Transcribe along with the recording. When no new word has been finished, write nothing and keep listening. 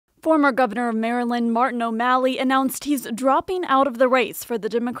Former Governor of Maryland Martin O'Malley announced he's dropping out of the race for the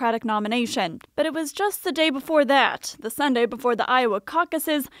Democratic nomination. But it was just the day before that, the Sunday before the Iowa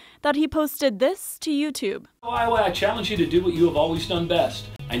caucuses, that he posted this to YouTube. Iowa, I challenge you to do what you have always done best.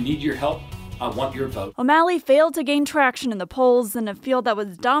 I need your help. I want your vote. O'Malley failed to gain traction in the polls in a field that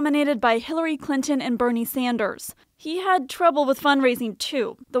was dominated by Hillary Clinton and Bernie Sanders. He had trouble with fundraising,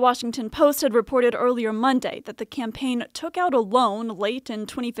 too. The Washington Post had reported earlier Monday that the campaign took out a loan late in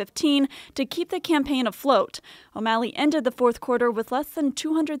 2015 to keep the campaign afloat. O'Malley ended the fourth quarter with less than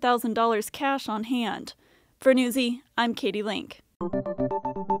 $200,000 cash on hand. For Newsy, I'm Katie Link.